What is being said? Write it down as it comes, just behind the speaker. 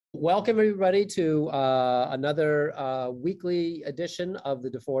Welcome everybody to another weekly edition of the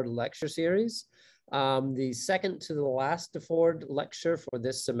DeFord Lecture Series. The second to the last DeFord lecture for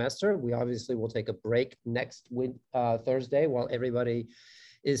this semester. We obviously will take a break next week, Thursday, while everybody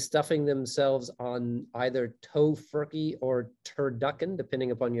is stuffing themselves on either tofurkey or turducken,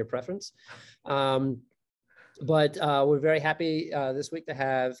 depending upon your preference. But we're very happy this week to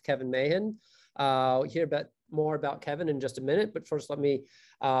have Kevin Mahan. Hear more about Kevin in just a minute, but first let me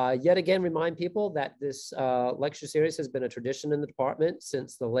yet again remind people that this lecture series has been a tradition in the department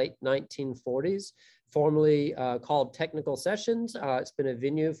since the late 1940s, formerly called Technical Sessions. It's been a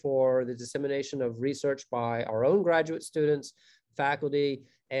venue for the dissemination of research by our own graduate students, faculty,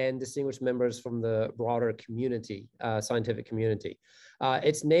 and distinguished members from the broader community, scientific community.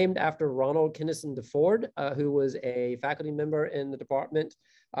 It's named after Ronald Kinnison DeFord, who was a faculty member in the department,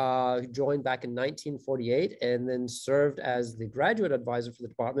 who joined back in 1948 and then served as the graduate advisor for the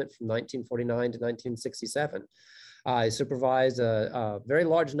department from 1949 to 1967. He supervised a very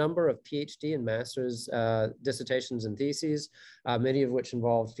large number of PhD and master's dissertations and theses, many of which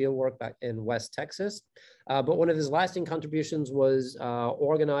involved fieldwork back in West Texas. But one of his lasting contributions was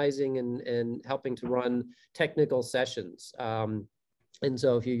organizing and helping to run technical sessions. And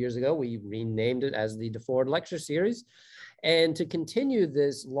so a few years ago, we renamed it as the DeFord Lecture Series. And to continue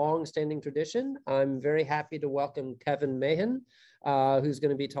this long-standing tradition, I'm very happy to welcome Kevin Mahan, who's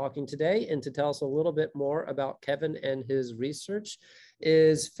going to be talking today. And to tell us a little bit more about Kevin and his research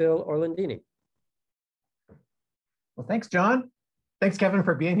is Phil Orlandini. Well, thanks, John. Thanks, Kevin,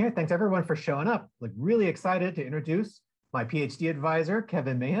 for being here. Thanks, everyone, for showing up. Like, really excited to introduce my PhD advisor,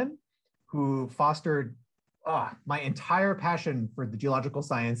 Kevin Mahan, who fostered my entire passion for the geological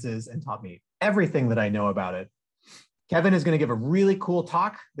sciences and taught me everything that I know about it. Kevin is going to give a really cool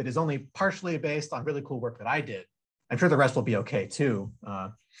talk that is only partially based on really cool work that I did. I'm sure the rest will be okay too.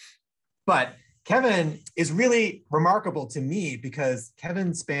 But Kevin is really remarkable to me because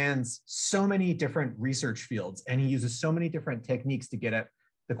Kevin spans so many different research fields and he uses so many different techniques to get at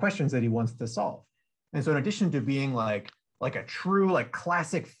the questions that he wants to solve. And so in addition to being like a true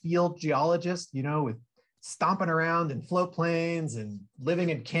classic field geologist, you know, with stomping around in float planes and living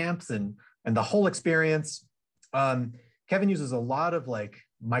in camps and the whole experience, Kevin uses a lot of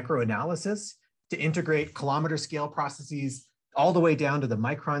microanalysis to integrate kilometer scale processes all the way down to the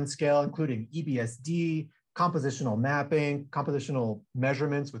micron scale, including EBSD, compositional mapping, compositional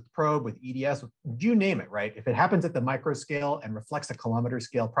measurements with probe, with EDS, you name it, right? If it happens at the micro scale and reflects a kilometer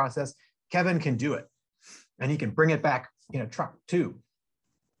scale process, Kevin can do it. And he can bring it back in a truck too.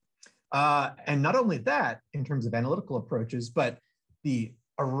 And not only that, in terms of analytical approaches, but the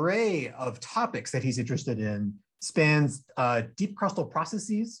array of topics that he's interested in spans deep crustal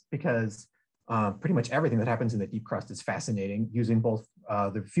processes, because pretty much everything that happens in the deep crust is fascinating, using both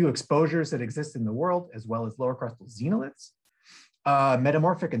the few exposures that exist in the world, as well as lower crustal xenoliths,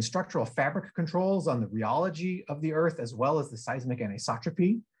 metamorphic and structural fabric controls on the rheology of the Earth, as well as the seismic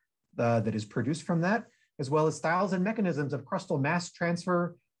anisotropy that is produced from that, as well as styles and mechanisms of crustal mass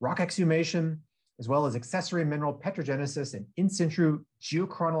transfer, rock exhumation, as well as accessory mineral petrogenesis and in situ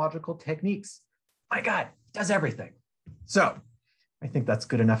geochronological techniques. My God, does everything. So I think that's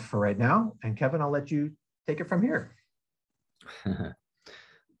good enough for right now. And Kevin, I'll let you take it from here.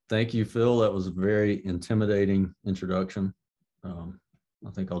 Thank you, Phil. That was a very intimidating introduction.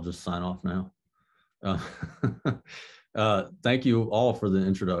 I think I'll just sign off now. Thank you all for the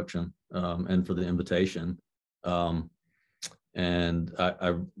introduction and for the invitation. And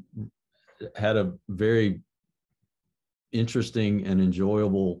I had a very interesting and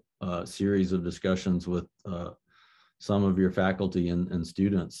enjoyable series of discussions with some of your faculty and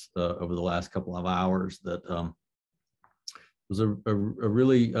students over the last couple of hours that was a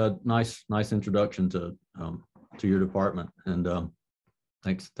really nice introduction to your department. And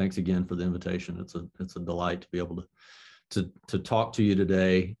thanks again for the invitation. It's a delight to be able to talk to you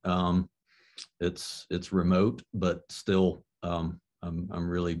today. It's remote, but still I'm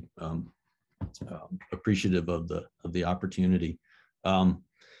really appreciative of the opportunity.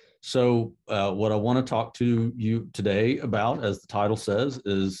 So what I want to talk to you today about, as the title says,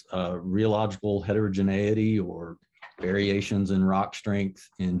 is rheological heterogeneity, or variations in rock strength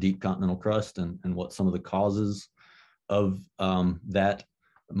in deep continental crust, and what some of the causes of that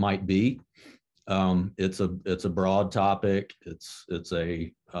might be. It's a broad topic. It's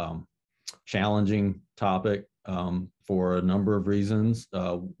a challenging topic for a number of reasons.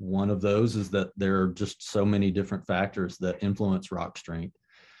 One of those is that there are just so many different factors that influence rock strength.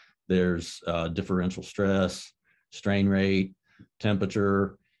 There's differential stress, strain rate,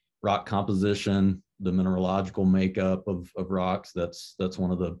 temperature, rock composition, the mineralogical makeup of rocks. That's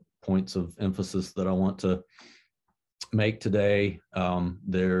one of the points of emphasis that I want to make today.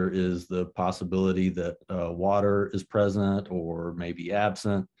 There is the possibility that water is present or maybe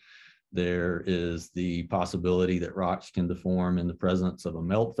absent. There is the possibility that rocks can deform in the presence of a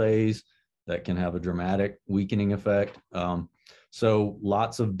melt phase that can have a dramatic weakening effect. So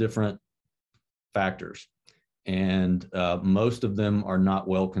lots of different factors, and most of them are not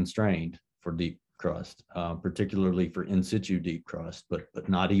well constrained for deep crust, particularly for in situ deep crust, but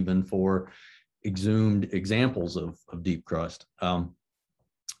not even for exhumed examples of deep crust.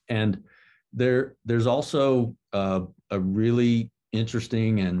 And there's also a really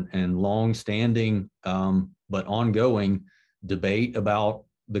interesting and long-standing but ongoing debate about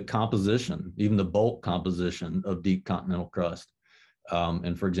the composition, even the bulk composition of deep continental crust.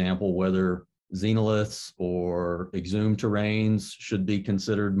 And for example, whether xenoliths or exhumed terrains should be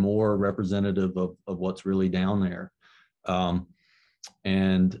considered more representative of what's really down there.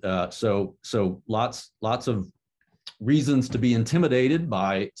 So lots of reasons to be intimidated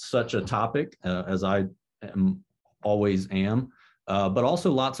by such a topic, as I always am, but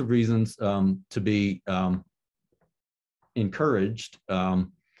also lots of reasons to be encouraged.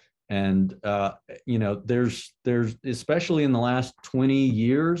 There's especially in the last 20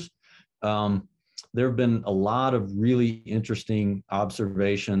 years, there have been a lot of really interesting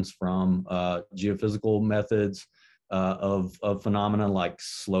observations from geophysical methods of phenomena like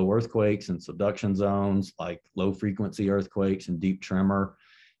slow earthquakes and subduction zones, like low frequency earthquakes and deep tremor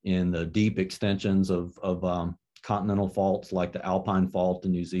in the deep extensions of continental faults like the Alpine Fault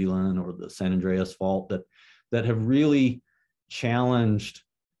in New Zealand or the San Andreas Fault that have really challenged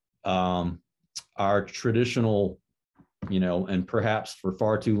our traditional, and perhaps for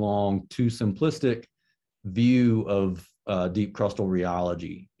far too long, too simplistic view of deep crustal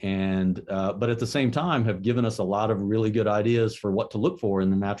rheology, and but at the same time have given us a lot of really good ideas for what to look for in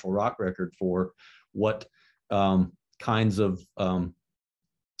the natural rock record for what kinds of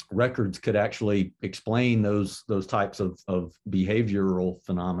records could actually explain those types of behavioral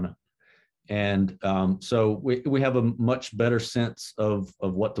phenomena. And so we have a much better sense of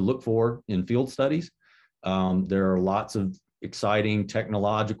what to look for in field studies. There are lots of exciting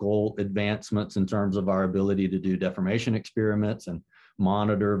technological advancements in terms of our ability to do deformation experiments and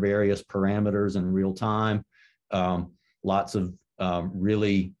monitor various parameters in real time. Lots of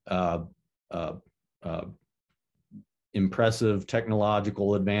really impressive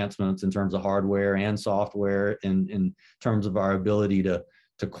technological advancements in terms of hardware and software, in terms of our ability to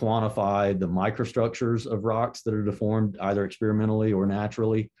quantify the microstructures of rocks that are deformed either experimentally or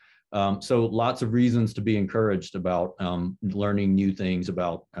naturally. So lots of reasons to be encouraged about learning new things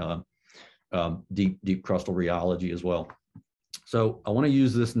about deep crustal rheology as well. So I want to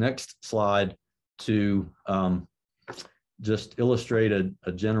use this next slide to just illustrate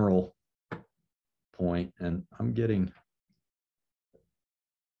a general point, and I get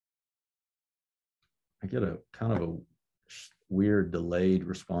a kind of a weird delayed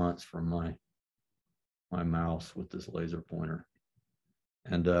response from my mouse with this laser pointer.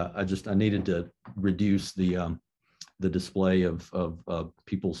 And I needed to reduce the display of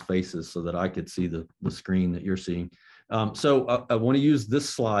people's faces so that I could see the screen that you're seeing. So I want to use this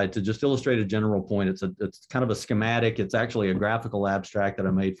slide to just illustrate a general point. It's kind of a schematic. It's actually a graphical abstract that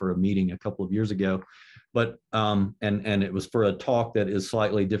I made for a meeting a couple of years ago, but and it was for a talk that is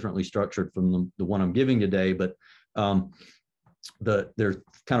slightly differently structured from the one I'm giving today. But there's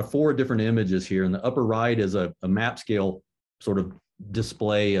kind of 4 different images here. In the upper right is a map scale sort of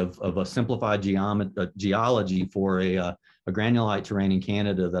display of a simplified geology for a granulite terrain in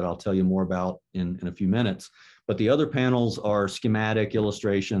Canada that I'll tell you more about in a few minutes. But the other panels are schematic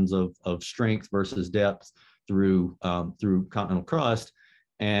illustrations of strength versus depth through continental crust.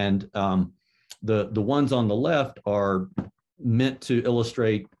 And the ones on the left are meant to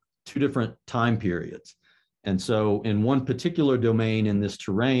illustrate 2 different time periods. And so in one particular domain in this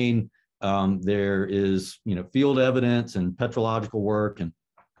terrain, there is field evidence and petrological work and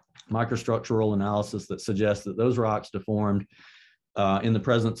microstructural analysis that suggests that those rocks deformed in the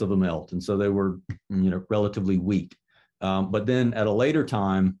presence of a melt, and so they were relatively weak. But then at a later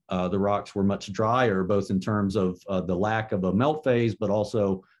time, the rocks were much drier, both in terms of the lack of a melt phase, but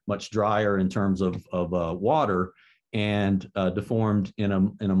also much drier in terms of water, and deformed in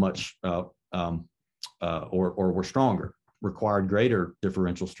a much or were stronger, required greater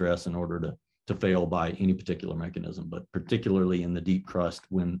differential stress in order to fail by any particular mechanism, but particularly in the deep crust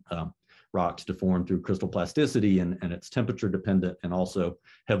when rocks deform through crystal plasticity and it's temperature dependent and also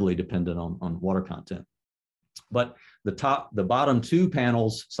heavily dependent on water content. But the bottom 2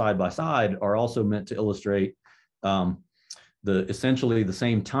 panels side by side are also meant to illustrate essentially the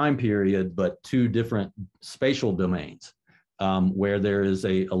same time period, but two different spatial domains, where there is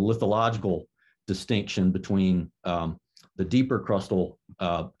a lithological distinction between the deeper crustal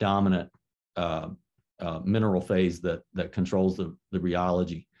dominant mineral phase that controls the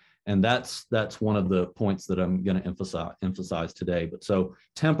rheology. And that's one of the points that I'm going to emphasize today. But so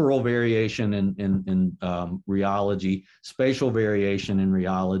temporal variation in rheology, spatial variation in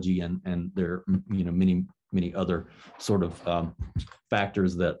rheology, and there are many other sort of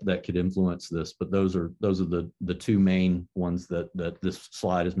factors that could influence this. But those are the two main ones that this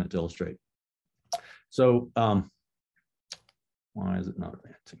slide is meant to illustrate. So why is it not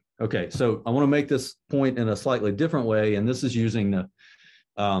advancing? Okay, so I want to make this point in a slightly different way, and this is using the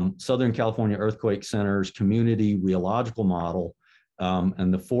Southern California Earthquake Center's community rheological model.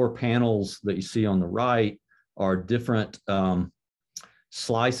 And the 4 panels that you see on the right are different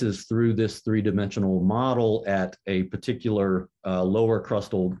slices through this 3-dimensional model at a particular lower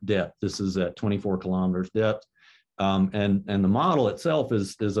crustal depth. This is at 24 kilometers depth. And the model itself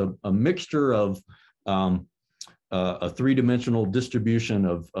is a mixture of a 3-dimensional distribution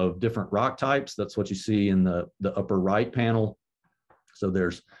of different rock types. That's what you see in the upper right panel. So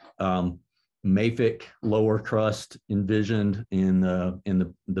there's mafic lower crust envisioned in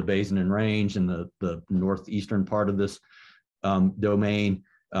the basin and range in the northeastern part of this domain.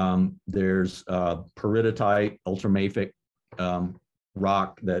 There's peridotite ultramafic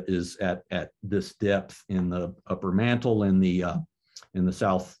rock that is at this depth in the upper mantle in the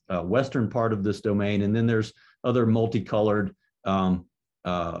southwestern part of this domain, and then there's other multicolored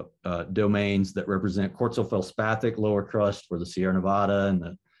domains that represent quartzofelspathic lower crust for the Sierra Nevada and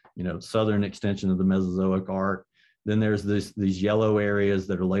the southern extension of the Mesozoic arc. Then there's these yellow areas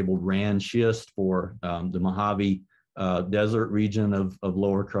that are labeled Rand schist for the Mojave desert region of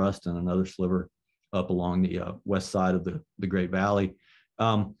lower crust, and another sliver up along the west side of the Great Valley.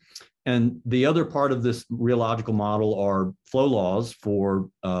 And the other part of this rheological model are flow laws for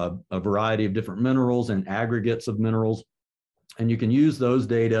a variety of different minerals and aggregates of minerals. And you can use those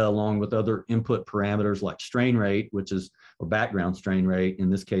data along with other input parameters like strain rate, or background strain rate in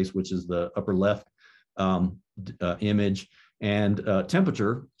this case, which is the upper left image, and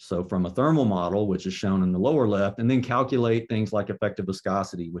temperature. So from a thermal model, which is shown in the lower left, and then calculate things like effective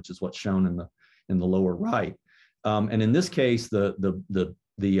viscosity, which is what's shown in the lower right. And in this case, the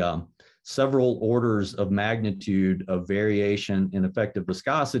several orders of magnitude of variation in effective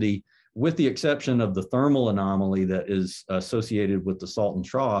viscosity, with the exception of the thermal anomaly that is associated with the Salton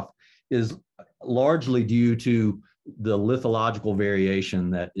Trough, is largely due to the lithological variation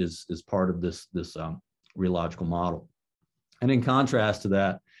that is part of this rheological model. And in contrast to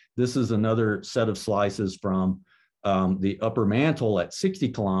that, this is another set of slices from the upper mantle at 60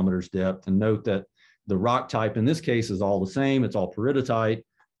 kilometers depth. And note that the rock type in this case is all the same. It's all peridotite.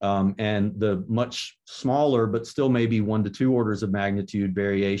 And the much smaller, but still maybe 1 to 2 orders of magnitude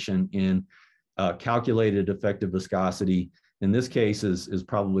variation in calculated effective viscosity in this case is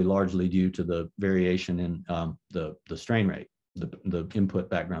probably largely due to the variation in the strain rate, the input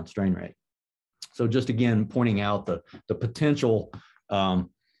background strain rate. So just again, pointing out the potential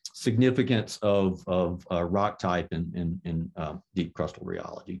significance of rock type in deep crustal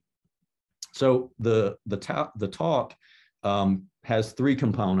rheology. So the talk has 3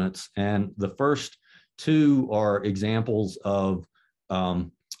 components, and the first 2 are examples of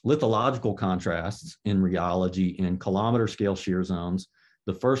lithological contrasts in rheology in kilometer scale shear zones.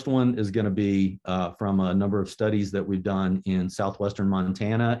 The first one is going to be from a number of studies that we've done in southwestern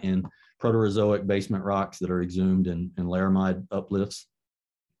Montana in Proterozoic basement rocks that are exhumed in laramide uplifts.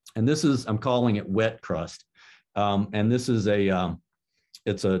 And this is, I'm calling it wet crust. And this is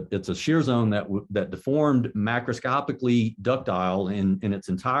it's a shear zone that deformed macroscopically ductile in its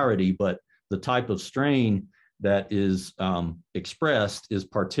entirety, but the type of strain that is expressed is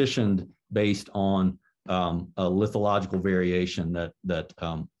partitioned based on a lithological variation that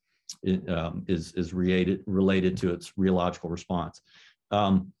is related to its rheological response.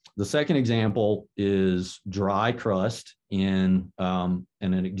 The second example is dry crust in an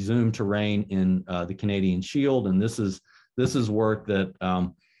exhumed terrain in the Canadian Shield, and this is work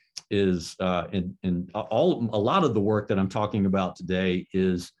that is a lot of the work that I'm talking about today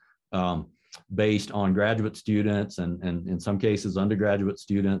is based on graduate students and in some cases undergraduate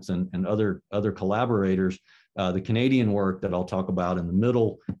students and other collaborators. The Canadian work that I'll talk about in the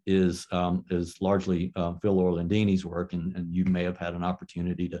middle is largely Phil Orlandini's work, and you may have had an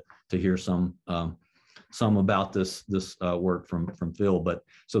opportunity to hear some about this work from Phil. But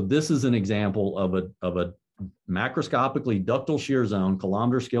so this is an example of a macroscopically ductile shear zone,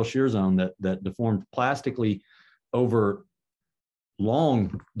 kilometer scale shear zone that deformed plastically over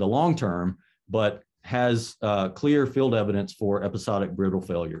long term, but has clear field evidence for episodic brittle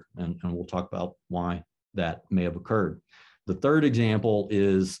failure. And we'll talk about why that may have occurred. The third example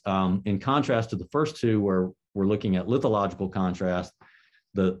is in contrast to the first two, where we're looking at lithological contrast.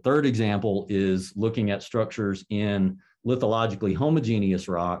 The third example is looking at structures in lithologically homogeneous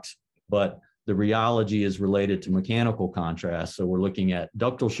rocks, but the rheology is related to mechanical contrast. So we're looking at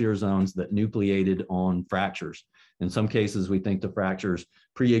ductile shear zones that nucleated on fractures. In some cases, we think the fractures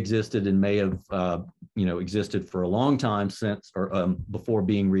pre-existed and may have existed for a long time since or before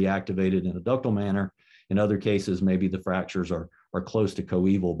being reactivated in a ductile manner. In other cases, maybe the fractures are close to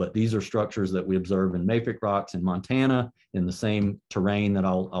coeval, but these are structures that we observe in mafic rocks in Montana in the same terrain that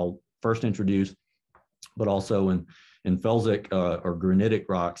I'll first introduce, but also in felsic or granitic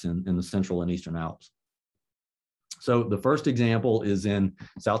rocks in the central and eastern Alps. So the first example is in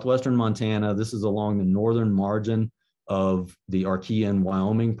southwestern Montana. This is along the northern margin of the Archean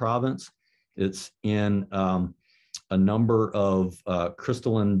Wyoming province. It's in a number of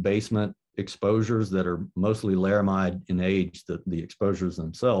crystalline basement exposures that are mostly laramide in age, the exposures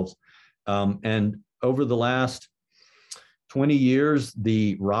themselves. And over the last 20 years,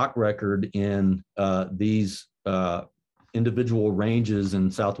 the rock record in these individual ranges in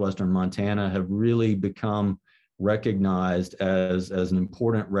southwestern Montana have really become recognized as an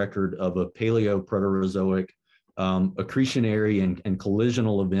important record of a Paleoproterozoic accretionary and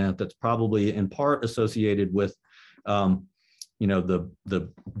collisional event that's probably in part associated with the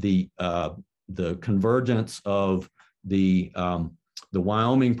convergence of the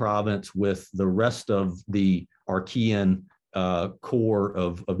Wyoming province with the rest of the Archean core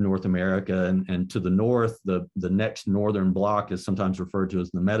of North America, and to the north, the next northern block is sometimes referred to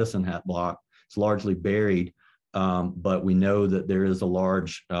as the Medicine Hat block. It's largely buried, but we know that there is a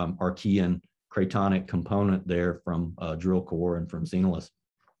large Archean cratonic component there from drill core and from xenoliths.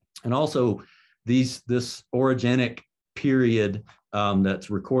 And also this orogenic period that's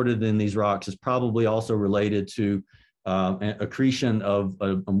recorded in these rocks is probably also related to accretion of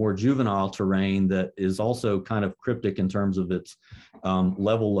a more juvenile terrain that is also kind of cryptic in terms of its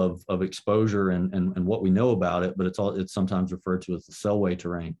level of exposure and what we know about it, but it's sometimes referred to as the Selway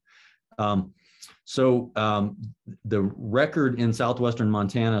terrain. So the record in southwestern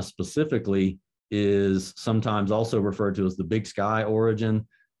Montana specifically is sometimes also referred to as the Big Sky origin.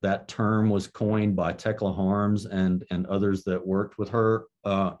 That term was coined by Tekla Harms and others that worked with her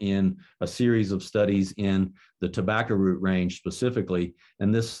in a series of studies in the Tobacco Root range specifically.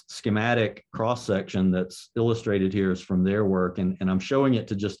 And this schematic cross-section that's illustrated here is from their work. And I'm showing it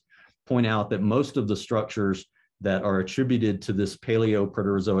to just point out that most of the structures that are attributed to this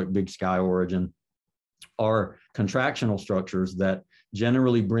Paleoproterozoic Big Sky origin are contractional structures that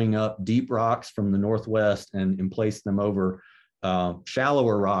generally bring up deep rocks from the northwest and place them over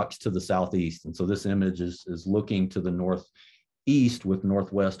shallower rocks to the southeast. And so this image is looking to the northeast with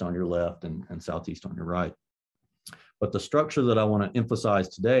northwest on your left and southeast on your right. But the structure that I want to emphasize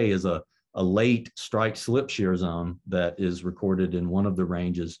today is a late strike slip shear zone that is recorded in one of the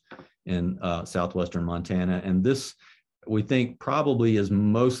ranges in southwestern Montana. And this, we think, probably is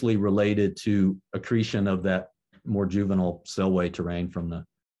mostly related to accretion of that more juvenile Selway terrain from the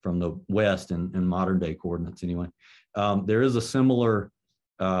west in modern day coordinates anyway. There is a similar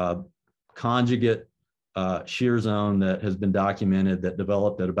conjugate shear zone that has been documented that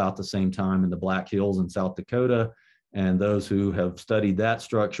developed at about the same time in the Black Hills in South Dakota. And those who have studied that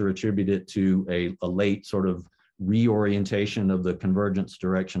structure attribute it to a late sort of reorientation of the convergence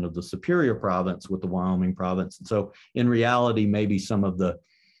direction of the Superior province with the Wyoming province. And so in reality, maybe some of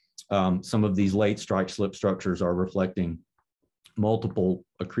these late strike slip structures are reflecting multiple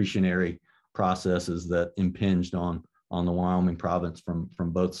accretionary processes that impinged on the Wyoming province from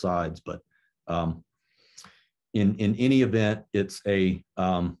both sides. But in any event, it's a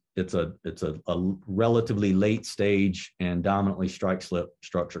relatively late stage and dominantly strike slip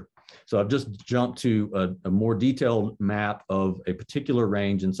structure. So I've just jumped to a more detailed map of a particular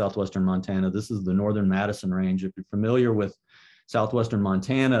range in southwestern Montana. This is the Northern Madison Range. If you're familiar with southwestern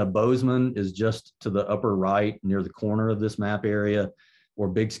Montana, Bozeman is just to the upper right near the corner of this map area, or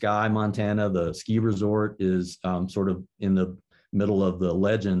Big Sky, Montana, the ski resort, is sort of in the middle of the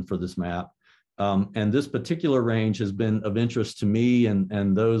legend for this map. And this particular range has been of interest to me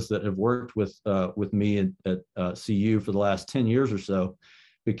and those that have worked with me at CU for the last 10 years or so,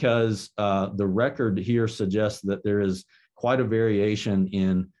 because the record here suggests that there is quite a variation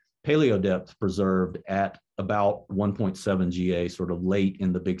in paleo depth preserved at about 1.7 GA, sort of late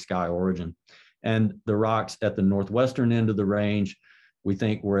in the Big Sky origin. And the rocks at the northwestern end of the range, we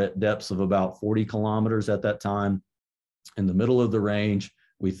think we're at depths of about 40 kilometers at that time. In the middle of the range,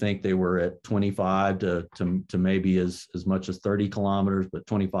 we think they were at 25 to maybe as much as 30 kilometers, but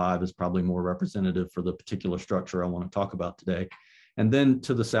 25 is probably more representative for the particular structure I want to talk about today. And then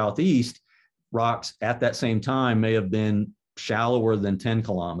to the southeast, rocks at that same time may have been shallower than 10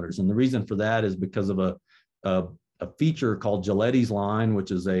 kilometers. And the reason for that is because of a feature called Giletti's line,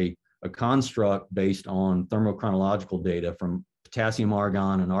 which is a construct based on thermochronological data from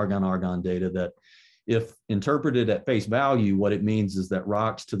potassium-argon and argon-argon data that, if interpreted at face value, what it means is that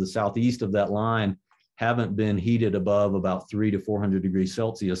rocks to the southeast of that line haven't been heated above about 300 to 400 degrees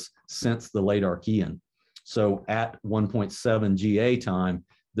Celsius since the late Archean. So at 1.7 GA time,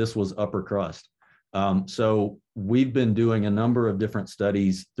 this was upper crust. So we've been doing a number of different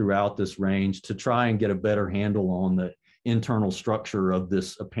studies throughout this range to try and get a better handle on the internal structure of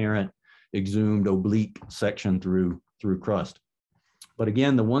this apparent exhumed oblique section through crust. But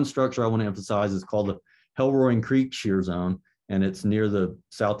again, the one structure I want to emphasize is called the Helroing Creek Shear Zone, and it's near the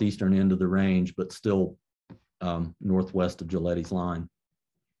southeastern end of the range, but still northwest of Giletti's line.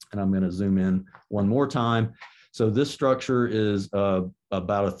 And I'm going to zoom in one more time. So this structure is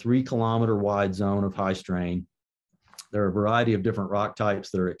about a 3 kilometer wide zone of high strain. There are a variety of different rock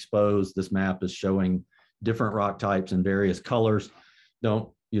types that are exposed. This map is showing different rock types in various colors.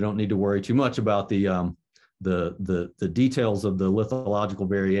 You don't need to worry too much about the details of the lithological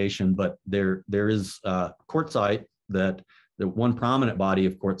variation, but there is quartzite that the one prominent body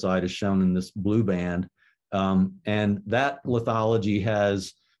of quartzite is shown in this blue band. And that lithology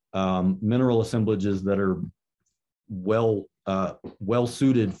has mineral assemblages that are well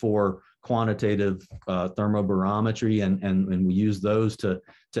suited for quantitative thermobarometry, and we use those to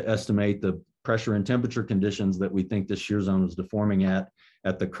estimate the pressure and temperature conditions that we think this shear zone is deforming at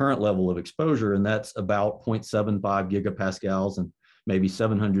the current level of exposure, and that's about 0.75 gigapascals and maybe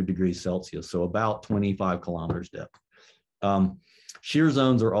 700 degrees Celsius, so about 25 kilometers depth. Shear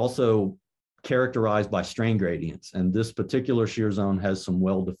zones are also characterized by strain gradients, and this particular shear zone has some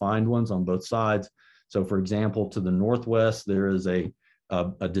well-defined ones on both sides. So for example, to the northwest, there is a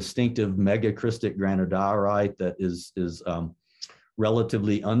distinctive megacrystic granodiorite that is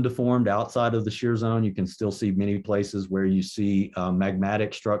relatively undeformed outside of the shear zone. You can still see many places where you see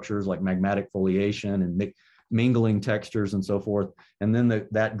magmatic structures like magmatic foliation and mingling textures and so forth. And then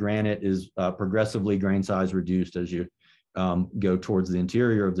that granite is progressively grain size reduced as you go towards the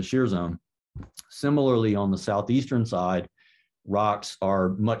interior of the shear zone. Similarly, on the southeastern side, rocks are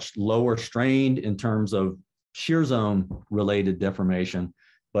much lower strained in terms of shear zone related deformation.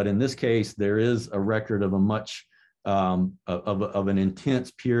 But in this case, there is a record of a much of an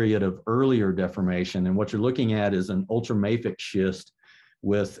intense period of earlier deformation. And what you're looking at is an ultramafic schist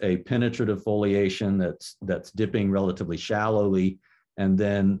with a penetrative foliation that's dipping relatively shallowly. And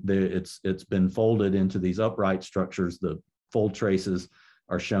then it's been folded into these upright structures. The fold traces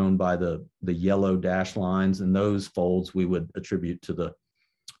are shown by the yellow dashed lines, and those folds we would attribute to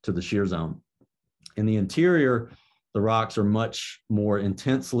the shear zone. In the interior, the rocks are much more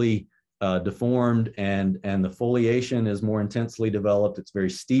intensely deformed, and the foliation is more intensely developed. It's very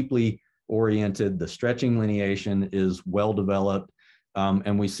steeply oriented. The stretching lineation is well developed,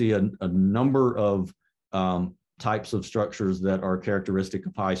 and we see a number of types of structures that are characteristic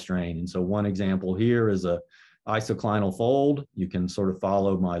of high strain. And so one example here is a isoclinal fold. You can sort of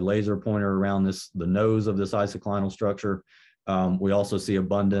follow my laser pointer around the nose of this isoclinal structure. We also see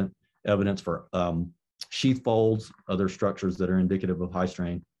abundant evidence for sheath folds, other structures that are indicative of high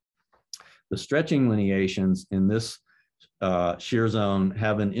strain. The stretching lineations in this shear zone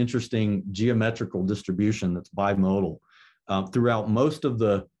have an interesting geometrical distribution that's bimodal. Throughout most of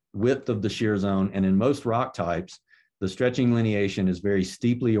the width of the shear zone and in most rock types, the stretching lineation is very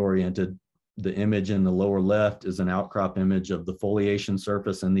steeply oriented. The image in the lower left is an outcrop image of the foliation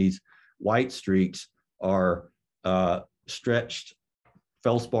surface, and these white streaks are stretched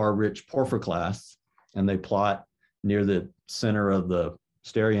felspar-rich porphyroclasts, and they plot near the center of the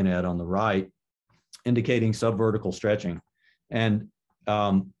stereonet on the right, indicating subvertical stretching. And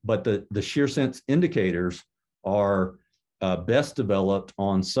but the shear sense indicators are best developed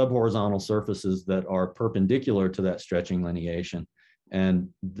on subhorizontal surfaces that are perpendicular to that stretching lineation. And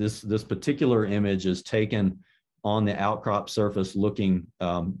this particular image is taken on the outcrop surface looking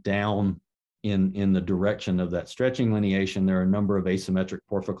down in the direction of that stretching lineation. There are a number of asymmetric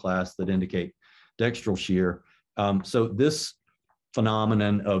porphyroclasts that indicate dextral shear. So this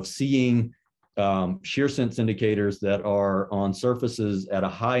phenomenon of seeing shear sense indicators that are on surfaces at a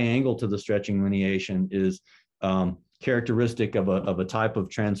high angle to the stretching lineation is characteristic of a type of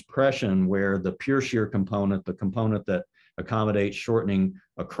transpression where the pure shear component, the component that accommodates shortening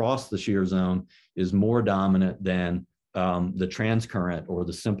across the shear zone, is more dominant than the transcurrent or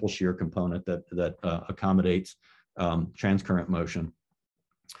the simple shear component that accommodates transcurrent motion.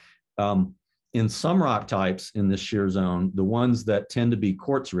 In some rock types in this shear zone, the ones that tend to be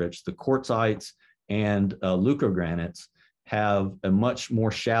quartz rich, the quartzites and leucogranites, have a much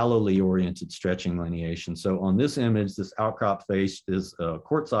more shallowly oriented stretching lineation. So on this image, this outcrop face is a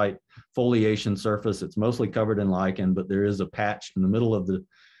quartzite foliation surface. It's mostly covered in lichen, but there is a patch in the middle of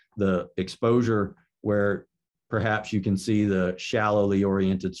the exposure where perhaps you can see the shallowly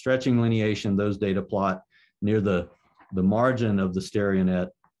oriented stretching lineation. Those data plot near the margin of the stereonet.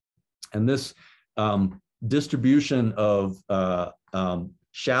 And this distribution of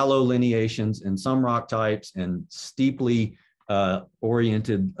shallow lineations in some rock types and steeply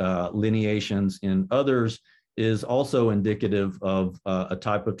oriented lineations in others is also indicative of a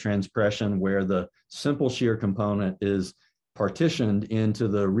type of transpression where the simple shear component is partitioned into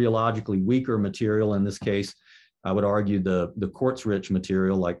the rheologically weaker material. In this case, I would argue the quartz-rich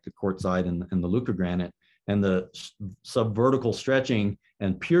material like the quartzite and the leucogranite, and the subvertical stretching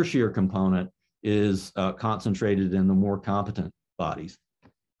and pure shear component is concentrated in the more competent bodies.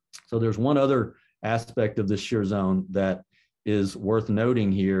 So there's one other aspect of this shear zone that is worth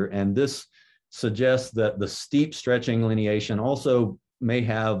noting here, and this suggests that the steep stretching lineation also may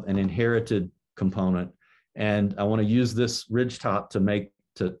have an inherited component. And I want to use this ridgetop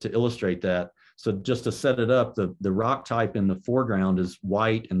to illustrate that. So just to set it up, the rock type in the foreground is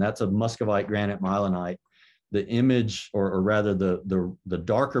white, and that's a muscovite granite myelinite. The image, or rather the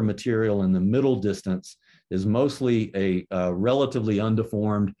darker material in the middle distance, is mostly a relatively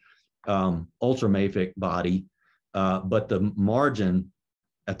undeformed ultramafic body, but the margin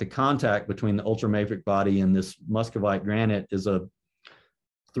at the contact between the ultramafic body and this muscovite granite is a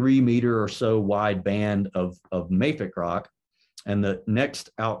 3 meter or so wide band of mafic rock. And the next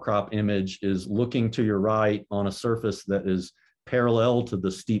outcrop image is looking to your right on a surface that is parallel to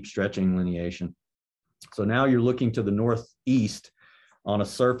the steep stretching lineation. So now you're looking to the northeast on a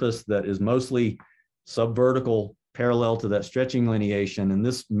surface that is mostly subvertical, parallel to that stretching lineation. And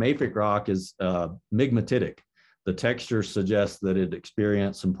this mafic rock is migmatitic. The texture suggests that it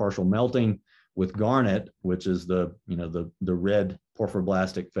experienced some partial melting, with garnet, which is the red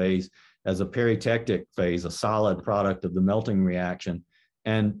porphyroblastic phase, as a peritectic phase, a solid product of the melting reaction.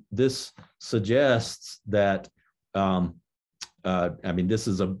 And this suggests that, this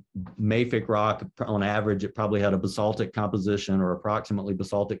is a mafic rock. On average, it probably had a basaltic composition or approximately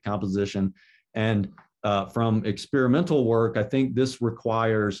basaltic composition. And from experimental work, I think this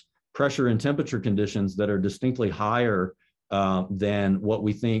requires pressure and temperature conditions that are distinctly higher than what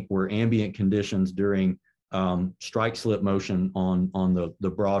we think were ambient conditions during strike slip motion on the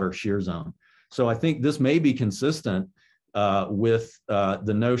broader shear zone. So I think this may be consistent with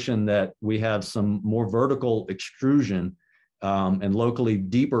the notion that we have some more vertical extrusion and locally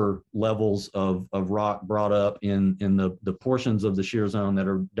deeper levels of rock brought up in the portions of the shear zone that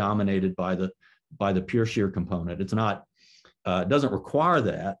are dominated by the pure shear component. It's not, it doesn't require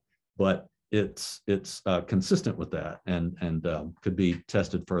that, but it's consistent with that and could be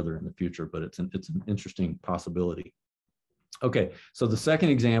tested further in the future, but it's an interesting possibility. Okay, so the second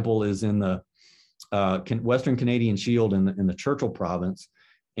example is in the Western Canadian Shield in the Churchill province.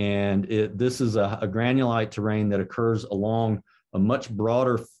 And this is a granulite terrain that occurs along a much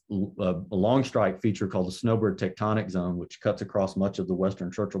broader long strike feature called the Snowbird Tectonic Zone, which cuts across much of the Western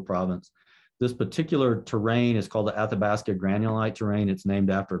Churchill province. This particular terrain is called the Athabasca granulite terrain. It's named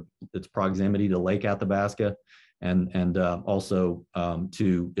after its proximity to Lake Athabasca and also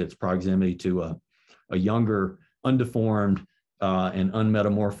to its proximity to a younger, undeformed, and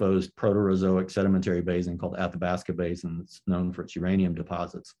unmetamorphosed Proterozoic sedimentary basin called Athabasca Basin. It's known for its uranium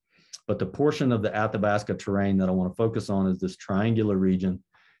deposits. But the portion of the Athabasca terrain that I want to focus on is this triangular region.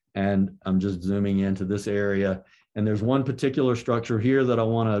 And I'm just zooming into this area. And there's one particular structure here that I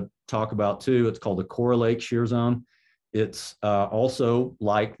want to talk about too. It's called the Core Lake Shear Zone. It's also,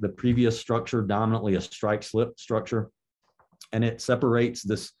 like the previous structure, dominantly a strike slip structure. And it separates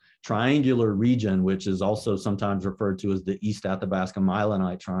this triangular region, which is also sometimes referred to as the East Athabasca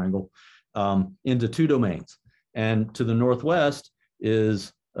Myelinite Triangle, into two domains. And to the northwest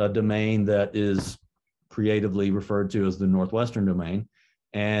is a domain that is creatively referred to as the Northwestern Domain.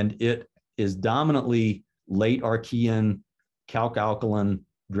 And it is dominantly late Archean calc-alkaline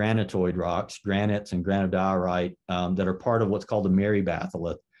granitoid rocks, granites and granodiorite, that are part of what's called the Mary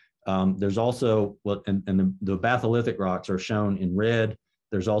batholith. There's also, the batholithic rocks are shown in red.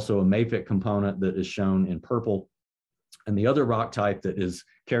 There's also a mafic component that is shown in purple. And the other rock type that is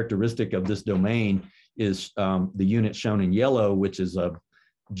characteristic of this domain is the unit shown in yellow, which is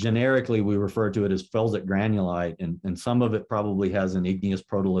generically, we refer to it as felsic granulite, and some of it probably has an igneous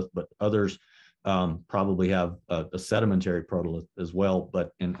protolith, but others probably have a sedimentary protolith as well.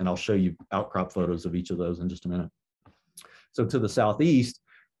 But and I'll show you outcrop photos of each of those in just a minute. So to the southeast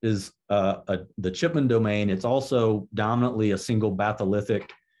is the Chipman domain. It's also dominantly a single batholithic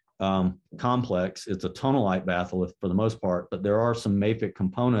complex. It's a tonalite batholith for the most part, but there are some mafic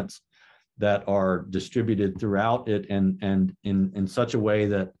components that are distributed throughout it, and in such a way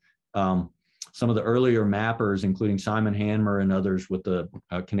that some of the earlier mappers, including Simon Hanmer and others with the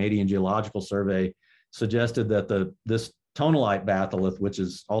Canadian Geological Survey, suggested that this tonalite batholith, which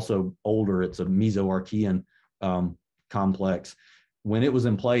is also older, it's a Mesoarchean complex, when it was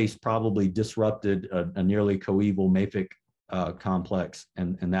in place, probably disrupted a nearly coeval mafic complex,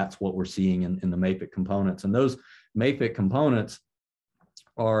 and that's what we're seeing in the mafic components. And those mafic components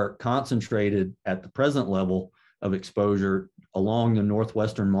are concentrated at the present level of exposure along the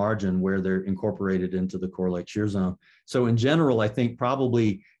northwestern margin where they're incorporated into the Core Lake Shear Zone. So in general, I think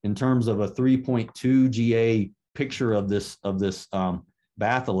probably in terms of a 3.2 GA picture of this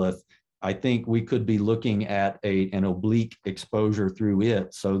batholith, I think we could be looking at an oblique exposure through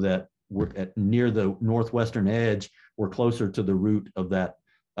it, so that we're near the northwestern edge, we're closer to the root of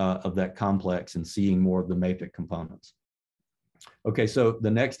that complex and seeing more of the mafic components. Okay, so the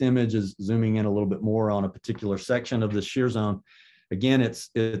next image is zooming in a little bit more on a particular section of the shear zone. Again, it's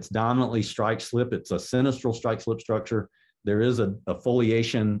dominantly strike slip. It's a sinistral strike slip structure. There is a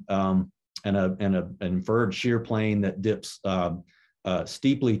foliation and an inferred shear plane that dips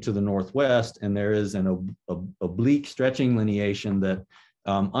steeply to the northwest, and there is an oblique stretching lineation that,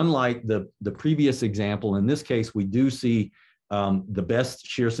 unlike the previous example, in this case, we do see the best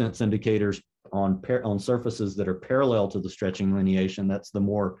shear sense indicators on surfaces that are parallel to the stretching lineation. That's the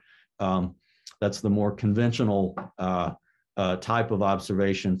more conventional type of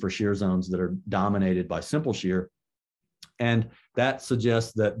observation for shear zones that are dominated by simple shear. And that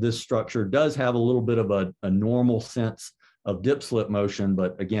suggests that this structure does have a little bit of a normal sense of dip slip motion,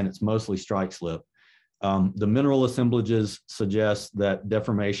 but again, it's mostly strike slip. The mineral assemblages suggest that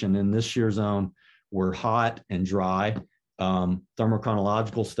deformation in this shear zone were hot and dry.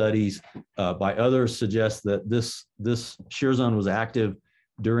 Thermochronological studies by others suggest that this shear zone was active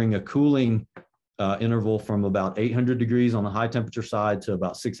during a cooling interval from about 800 degrees on the high temperature side to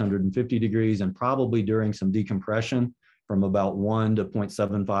about 650 degrees, and probably during some decompression from about 1 to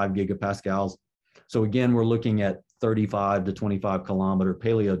 0.75 gigapascals. So again, we're looking at 35 to 25 kilometer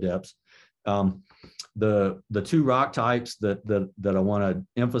paleo depths. The two rock types that I want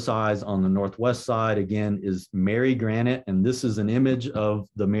to emphasize on the northwest side, again, is Mary granite, and this is an image of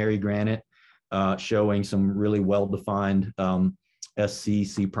the Mary granite showing some really well-defined SC,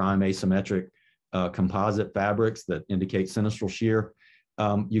 C prime asymmetric composite fabrics that indicate sinistral shear.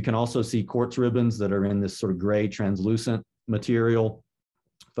 You can also see quartz ribbons that are in this sort of gray translucent material,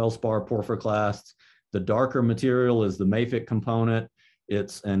 feldspar porphyroclasts. The darker material is the mafic component.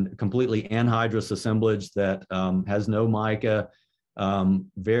 It's a completely anhydrous assemblage that has no mica.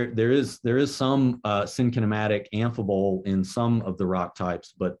 There is some synkinematic amphibole in some of the rock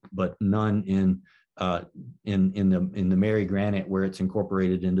types, but none in the Mary granite where it's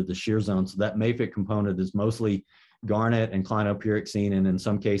incorporated into the shear zone. So that mafic component is mostly garnet and clinopyroxene, and in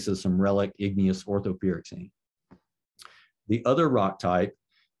some cases some relic igneous orthopyroxene. The other rock type,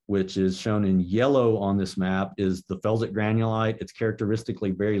 which is shown in yellow on this map, is the felsic granulite. It's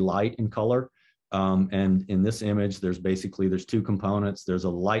characteristically very light in color. And in this image, there's two components. There's a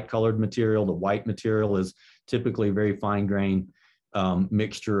light colored material. The white material is typically a very fine grained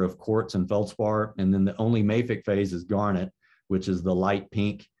mixture of quartz and feldspar. And then the only mafic phase is garnet, which is the light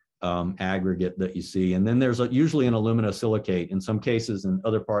pink aggregate that you see. And then there's usually an aluminosilicate. In some cases, in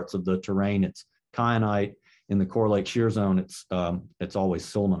other parts of the terrain, it's kyanite. In the Core Lake Shear Zone, it's always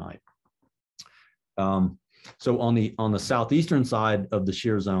sillimanite. So on the southeastern side of the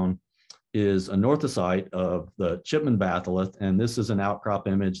shear zone is a northocite of the Chipman batholith, and this is an outcrop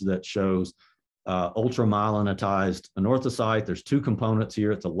image that shows ultramyelinitized anorthosite. There's two components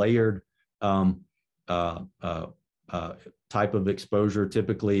here. It's a layered type of exposure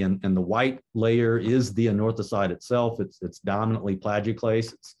typically, and the white layer is the anorthosite itself. It's dominantly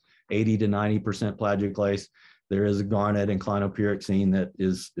plagioclase. It's 80 to 90% plagioclase. There is a garnet and clinopyroxene that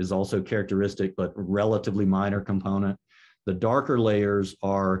is also characteristic, but relatively minor component. The darker layers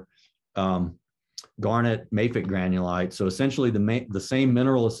are garnet mafic granulite. So essentially the same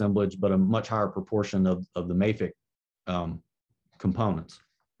mineral assemblage, but a much higher proportion of the mafic components.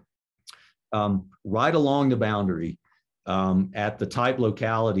 Right along the boundary, at the type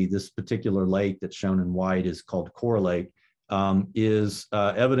locality, this particular lake that's shown in white is called Core Lake. is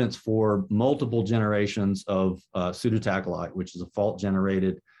evidence for multiple generations of pseudotactylite, which is a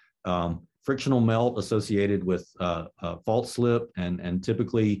fault-generated frictional melt associated with fault slip and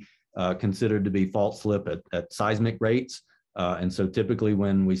typically considered to be fault slip at seismic rates. And so typically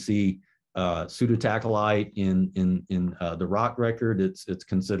when we see pseudotactylite in the rock record, it's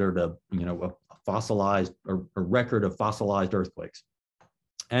considered a fossilized or a record of fossilized earthquakes.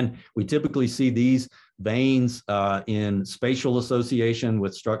 And we typically see these veins in spatial association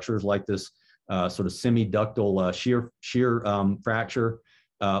with structures like this sort of semi-ductile shear fracture.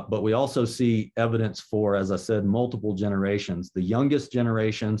 But we also see evidence for, as I said, multiple generations. The youngest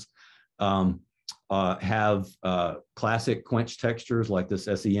generations have classic quench textures like this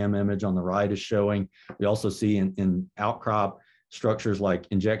SEM image on the right is showing. We also see in outcrop structures like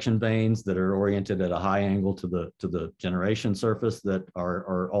injection veins that are oriented at a high angle to the generation surface that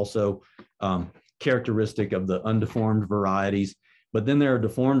are also characteristic of the undeformed varieties. But then there are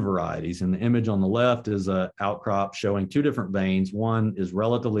deformed varieties, and the image on the left is an outcrop showing two different veins. One is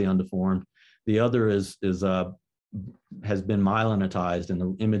relatively undeformed, the other has been myelinitized, and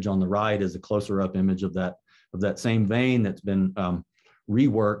the image on the right is a closer up image of that same vein that's been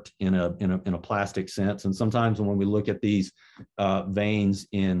reworked in a plastic sense. And sometimes when we look at these veins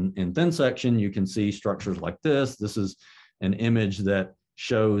in thin section, you can see structures like this. This is an image that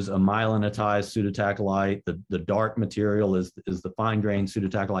shows a myelinitized pseudotactylite. The dark material is the fine-grained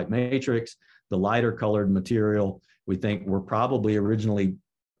pseudotactylite matrix. The lighter colored material we think were probably originally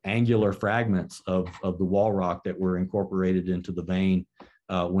angular fragments of the wall rock that were incorporated into the vein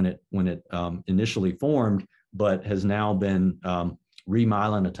when it initially formed, but has now been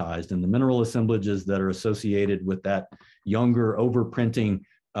remyelinitized. And the mineral assemblages that are associated with that younger overprinting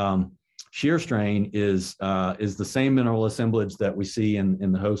shear strain is the same mineral assemblage that we see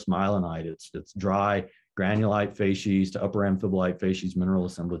in the host myelinite. It's dry granulite facies to upper amphibolite facies mineral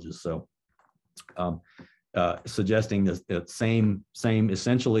assemblages. So suggesting that same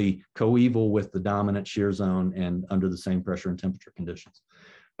essentially coeval with the dominant shear zone and under the same pressure and temperature conditions.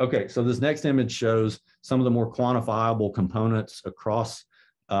 Okay, so this next image shows some of the more quantifiable components across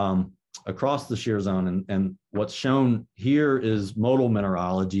the shear zone. And what's shown here is modal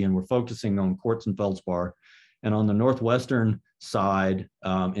mineralogy, and we're focusing on quartz and feldspar. And on the northwestern side,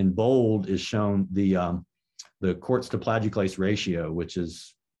 in bold, is shown the quartz to plagioclase ratio, which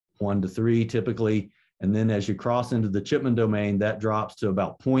is 1 to 3 typically. And then as you cross into the Chipman domain, that drops to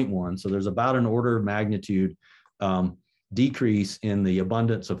about 0.1. So there's about an order of magnitude decrease in the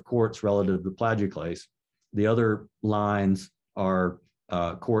abundance of quartz relative to plagioclase. The other lines are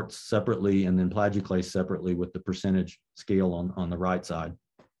quartz separately and then plagioclase separately with the percentage scale on the right side.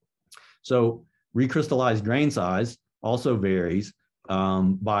 So recrystallized grain size also varies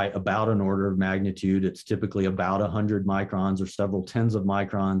by about an order of magnitude. It's typically about 100 microns or several tens of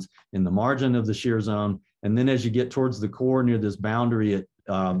microns in the margin of the shear zone. And then as you get towards the core near this boundary, it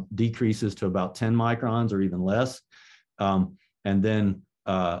decreases to about 10 microns or even less. And then,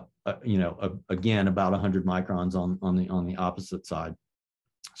 again, about 100 microns on the opposite side.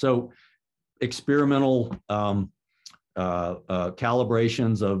 So experimental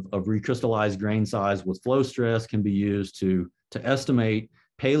calibrations of recrystallized grain size with flow stress can be used to estimate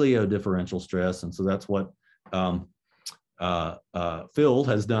paleo differential stress. And so that's what Phil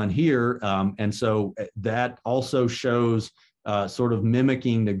has done here. And so that also shows sort of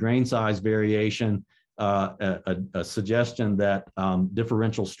mimicking the grain size variation, a suggestion that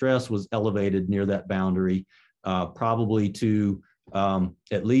differential stress was elevated near that boundary, probably to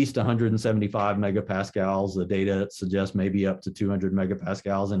at least 175 megapascals. The data suggests maybe up to 200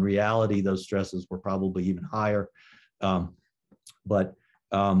 megapascals. In reality, those stresses were probably even higher.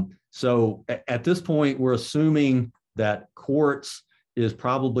 So at this point, we're assuming that quartz is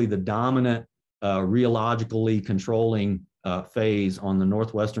probably the dominant rheologically controlling phase on the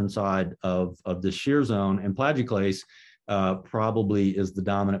northwestern side of the shear zone, and plagioclase probably is the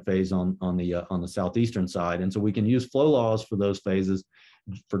dominant phase on the southeastern side. And so we can use flow laws for those phases,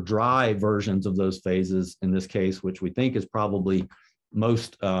 for dry versions of those phases in this case, which we think is probably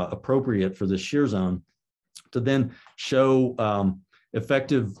most appropriate for the shear zone, to then show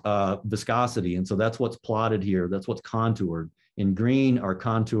effective viscosity. And so that's what's plotted here. That's what's contoured. In green are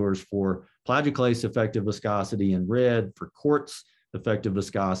contours for plagioclase effective viscosity, in red for quartz effective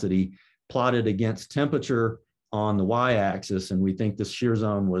viscosity, plotted against temperature on the y-axis. And we think this shear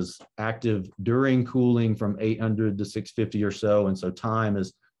zone was active during cooling from 800 to 650 or so. And so time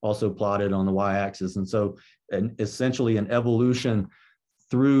is also plotted on the y-axis. And so essentially an evolution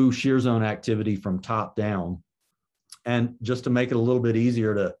through shear zone activity from top down. And just to make it a little bit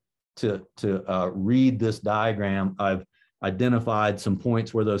easier to read this diagram, I've identified some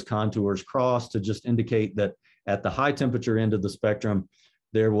points where those contours cross to just indicate that at the high temperature end of the spectrum,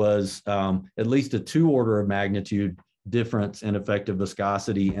 there was at least a 2 order of magnitude difference in effective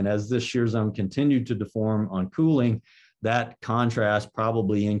viscosity. And as this shear zone continued to deform on cooling, that contrast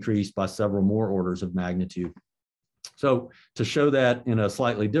probably increased by several more orders of magnitude. So to show that in a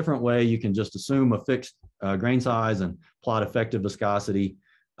slightly different way, you can just assume a fixed grain size and plot effective viscosity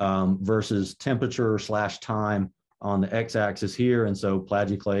versus temperature / time on the x-axis here. And so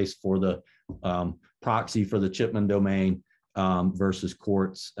plagioclase for the proxy for the Chipman domain versus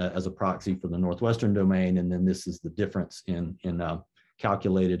quartz as a proxy for the northwestern domain. And then this is the difference in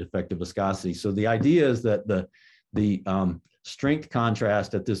calculated effective viscosity. So the idea is that the strength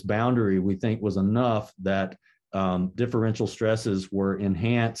contrast at this boundary, we think, was enough that differential stresses were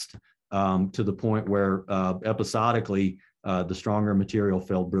enhanced to the point where episodically the stronger material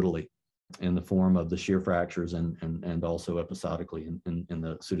fell brittly in the form of the shear fractures and also episodically in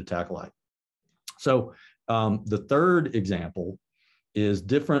the pseudotactylite. So the third example is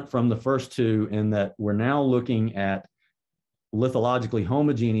different from the first two in that we're now looking at lithologically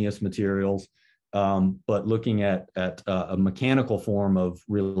homogeneous materials, but looking at a mechanical form of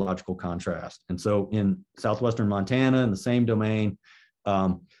rheological contrast. And so in southwestern Montana, in the same domain,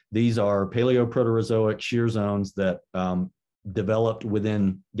 these are Paleoproterozoic shear zones that developed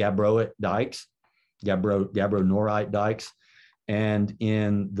within gabbroic dikes, gabbro-norite dikes. And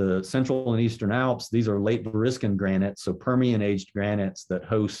in the central and eastern Alps, these are late Variscan granites, so Permian-aged granites that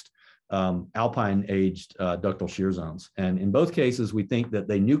host alpine-aged ductile shear zones. And in both cases, we think that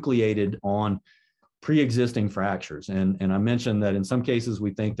they nucleated on pre-existing fractures. And I mentioned that in some cases,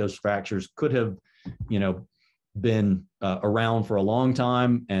 we think those fractures could have, been around for a long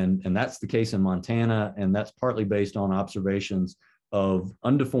time. And that's the case in Montana. And that's partly based on observations of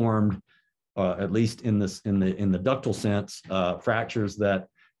undeformed, at least in the ductile sense, fractures that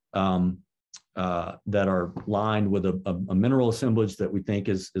are lined with a mineral assemblage that we think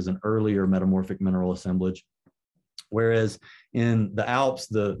is an earlier metamorphic mineral assemblage. Whereas in the Alps,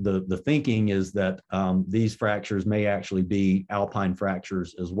 the thinking is that these fractures may actually be alpine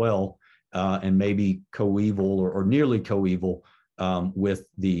fractures as well, and maybe coeval or nearly coeval with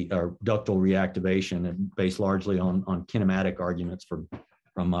the ductal reactivation, and based largely on kinematic arguments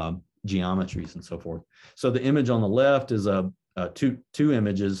from geometries and so forth. So the image on the left is two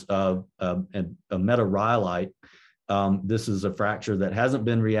images of a meta-rhyolite. This is a fracture that hasn't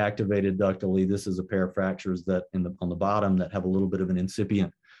been reactivated ductily. This is a pair of fractures that on the bottom that have a little bit of an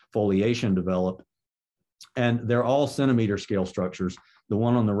incipient foliation developed. And they're all centimeter scale structures. The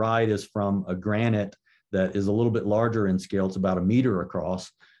one on the right is from a granite that is a little bit larger in scale. It's about 1 meter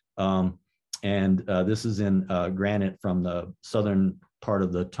across. This is in granite from the southern part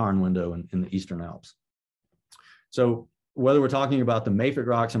of the Tarn window in the eastern Alps. So whether we're talking about the mafic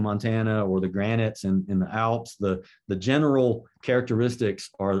rocks in Montana or the granites in the Alps, the general characteristics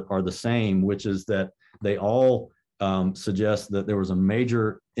are the same, which is that they all suggest that there was a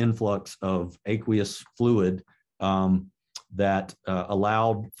major influx of aqueous fluid that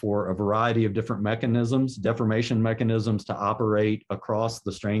allowed for a variety of different mechanisms, deformation mechanisms, to operate across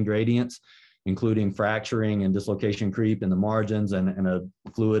the strain gradients, including fracturing and dislocation creep in the margins and a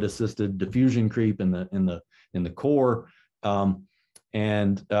fluid-assisted diffusion creep in the core.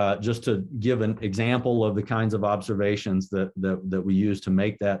 Just to give an example of the kinds of observations that we use to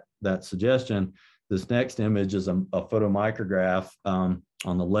make that suggestion, this next image is a photomicrograph on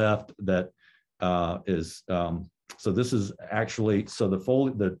the left that is, so this is actually, so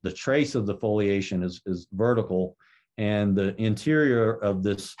the trace of the foliation is vertical, and the interior of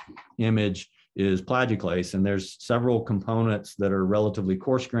this image is plagioclase, and there's several components that are relatively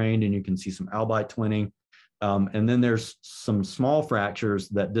coarse grained, and you can see some albite twinning. And then there's some small fractures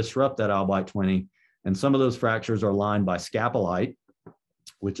that disrupt that albite twinning. And some of those fractures are lined by scapolite,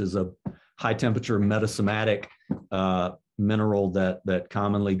 which is a high temperature metasomatic mineral that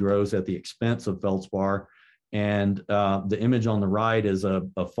commonly grows at the expense of feldspar. And the image on the right is a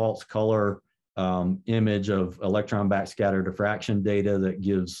false color image of electron backscatter diffraction data that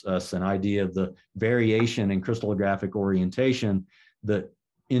gives us an idea of the variation in crystallographic orientation. The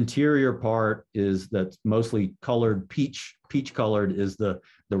interior part is that's mostly colored peach colored is the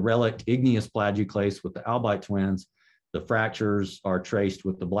relict igneous plagioclase with the albite twins. The fractures are traced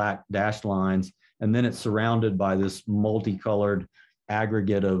with the black dashed lines, and then it's surrounded by this multicolored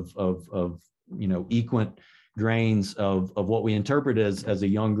aggregate of equant grains of what we interpret as a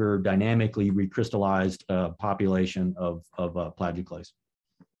younger dynamically recrystallized population of plagioclase.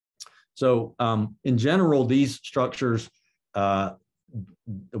 So in general, these structures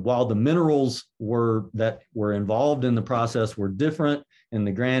while the minerals that were involved in the process were different in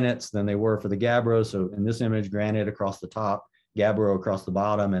the granites than they were for the gabbro. So in this image, granite across the top, gabbro across the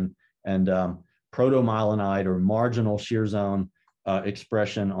bottom, and protomyelinite or marginal shear zone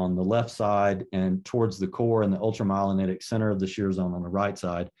expression on the left side, and towards the core and the ultramyelitic center of the shear zone on the right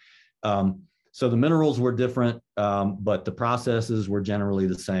side. So the minerals were different, but the processes were generally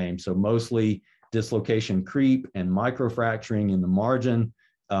the same. So mostly dislocation creep and microfracturing in the margin,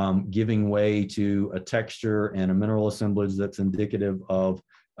 giving way to a texture and a mineral assemblage that's indicative of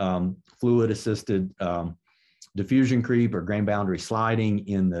fluid-assisted diffusion creep or grain boundary sliding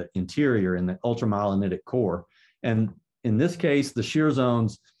in the interior, in the ultramyelitic core. And in this case, the shear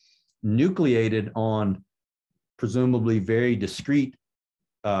zones nucleated on presumably very discrete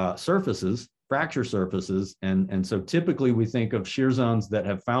surfaces, fracture surfaces. And so typically we think of shear zones that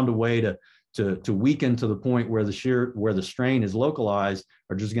have found a way to weaken to the point where the strain is localized,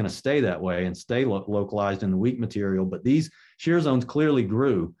 are just going to stay that way and stay localized in the weak material. But these shear zones clearly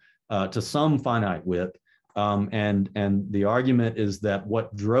grew to some finite width. And the argument is that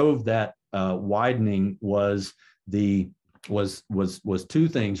what drove that widening was two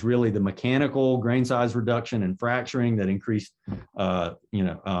things, really: the mechanical grain size reduction and fracturing that increased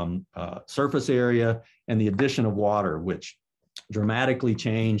surface area, and the addition of water, which dramatically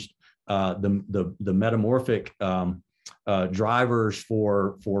changed the metamorphic drivers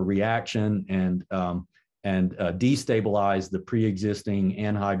for reaction and destabilize the pre-existing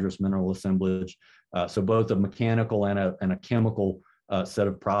anhydrous mineral assemblage. So both a mechanical and a chemical set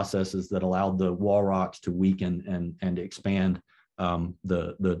of processes that allowed the wall rocks to weaken and expand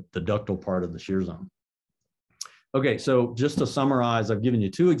the ductile part of the shear zone. Okay, so just to summarize, I've given you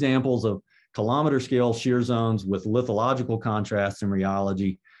two examples of kilometer scale shear zones with lithological contrasts in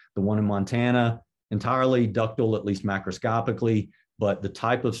rheology. The one in Montana, entirely ductile, at least macroscopically, but the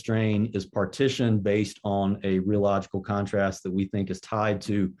type of strain is partitioned based on a rheological contrast that we think is tied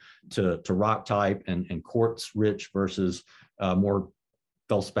to rock type and quartz rich versus more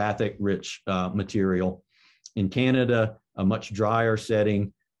feldspathic rich material. In Canada, a much drier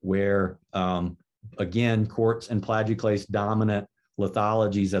setting where, again, quartz and plagioclase dominant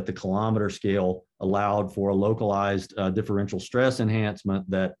lithologies at the kilometer scale allowed for a localized differential stress enhancement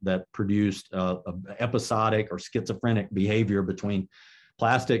that produced episodic or schizophrenic behavior between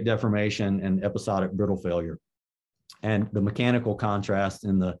plastic deformation and episodic brittle failure. And the mechanical contrast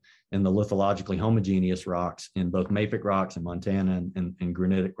in the lithologically homogeneous rocks in both mafic rocks in Montana and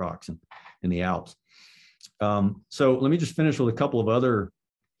granitic rocks in the Alps. So let me just finish with a couple of other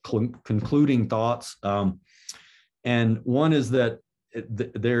concluding thoughts. And one is that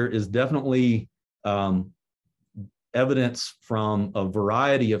there is definitely evidence from a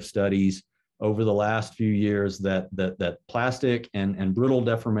variety of studies over the last few years that plastic and brittle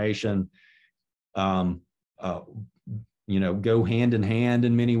deformation go hand in hand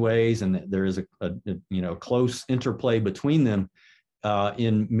in many ways, and there is a close interplay between them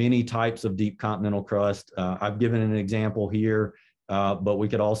in many types of deep continental crust. I've given an example here, but we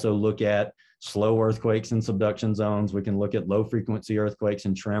could also look at slow earthquakes in subduction zones. We can look at low frequency earthquakes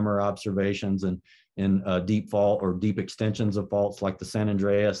and tremor observations and in deep fault or deep extensions of faults like the San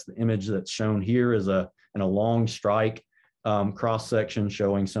Andreas. The image that's shown here is in a long strike cross section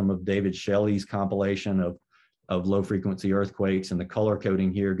showing some of David Shelley's compilation of low frequency earthquakes, and the color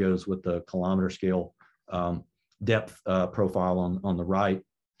coding here goes with the kilometer scale depth profile on the right.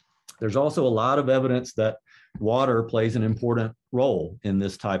 There's also a lot of evidence that water plays an important role in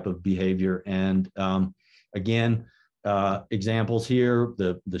this type of behavior. And again, examples here,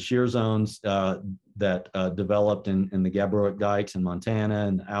 the shear zones that developed in the gabbroic dikes in Montana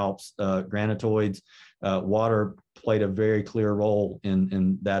and the Alps, granitoids, water played a very clear role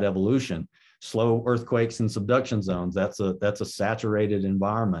in that evolution. Slow earthquakes in subduction zones, that's a saturated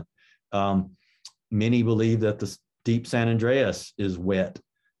environment. Many believe that the deep San Andreas is wet.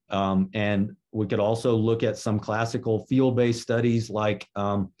 And we could also look at some classical field-based studies like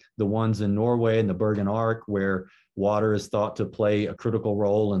the ones in Norway and the Bergen Arc, where water is thought to play a critical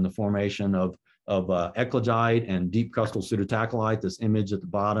role in the formation of eclogite and deep crustal pseudotachelite. This image at the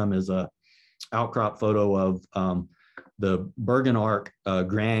bottom is a outcrop photo of the Bergen Arc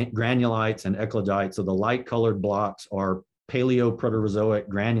granulites and eclogites. So the light colored blocks are Paleoproterozoic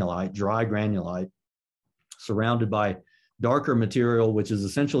granulite, dry granulite, surrounded by darker material, which is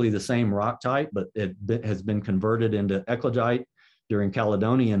essentially the same rock type, but it has been converted into eclogite during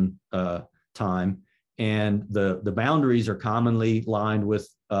Caledonian time. And the boundaries are commonly lined with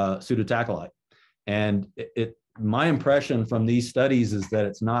pseudotachelite. And my impression from these studies is that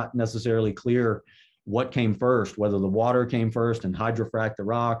it's not necessarily clear what came first, whether the water came first and hydrofracked the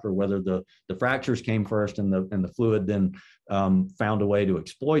rock, or whether the fractures came first and the fluid then found a way to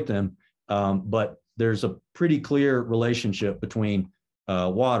exploit them. But there's a pretty clear relationship between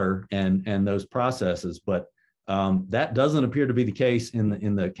water and those processes. But that doesn't appear to be the case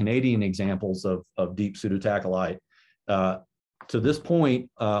in the Canadian examples of deep pseudotachyllite. To this point,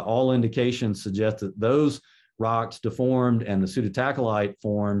 all indications suggest that those rocks deformed and the pseudotachyllite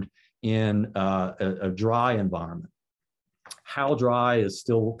formed in a dry environment. How dry is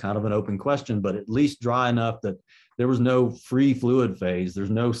still kind of an open question, but at least dry enough that there was no free fluid phase. There's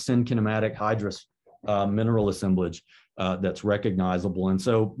no synkinematic hydrous mineral assemblage that's recognizable. And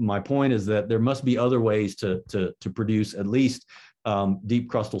so my point is that there must be other ways to produce at least deep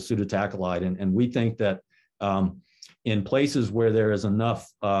crustal pseudotachyllite. And we think that in places where there is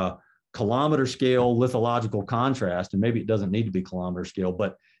enough kilometer scale lithological contrast, and maybe it doesn't need to be kilometer scale,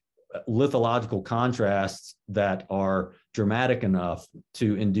 but lithological contrasts that are dramatic enough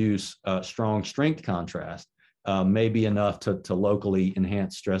to induce strong strength contrast may be enough to locally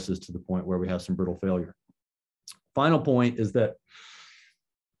enhance stresses to the point where we have some brittle failure. Final point is that,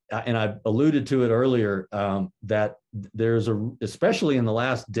 and I alluded to it earlier, that there's especially in the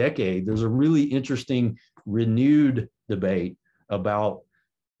last decade, there's a really interesting renewed debate about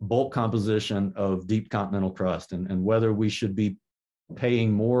bulk composition of deep continental crust and whether we should be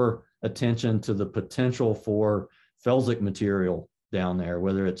paying more attention to the potential for felsic material down there,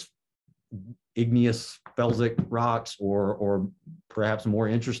 whether it's igneous felsic rocks or perhaps more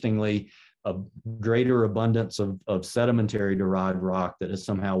interestingly, a greater abundance of sedimentary derived rock that has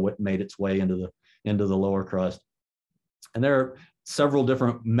somehow made its way into the lower crust. And there are several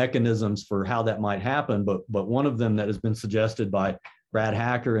different mechanisms for how that might happen, but one of them that has been suggested by Brad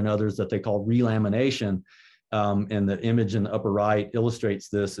Hacker and others that they call relamination, and the image in the upper right illustrates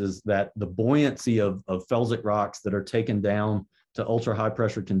this, is that the buoyancy of felsic rocks that are taken down to ultra high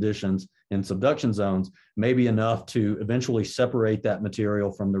pressure conditions in subduction zones may be enough to eventually separate that material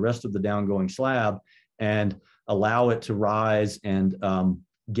from the rest of the downgoing slab and allow it to rise and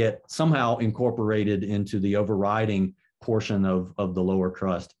get somehow incorporated into the overriding portion of the lower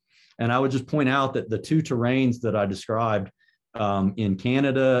crust. And I would just point out that the two terrains that I described in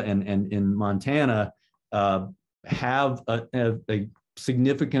Canada and in Montana have a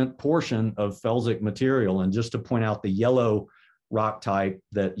significant portion of felsic material. And just to point out the yellow rock type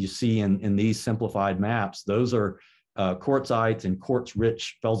that you see in these simplified maps, those are quartzites and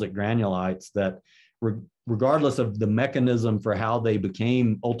quartz-rich felsic granulites that, regardless of the mechanism for how they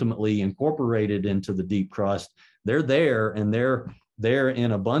became ultimately incorporated into the deep crust, they're there, and they're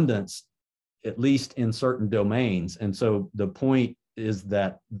in abundance, at least in certain domains. And so the point is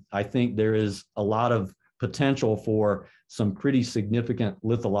that I think there is a lot of potential for some pretty significant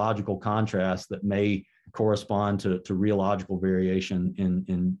lithological contrast that may correspond to rheological variation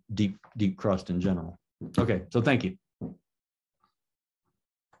in deep crust in general. Okay, so thank you.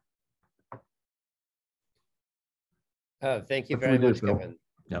 Thank you very much, Kevin.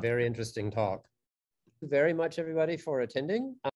 Yep. Very interesting talk. Thank you very much, everybody, for attending.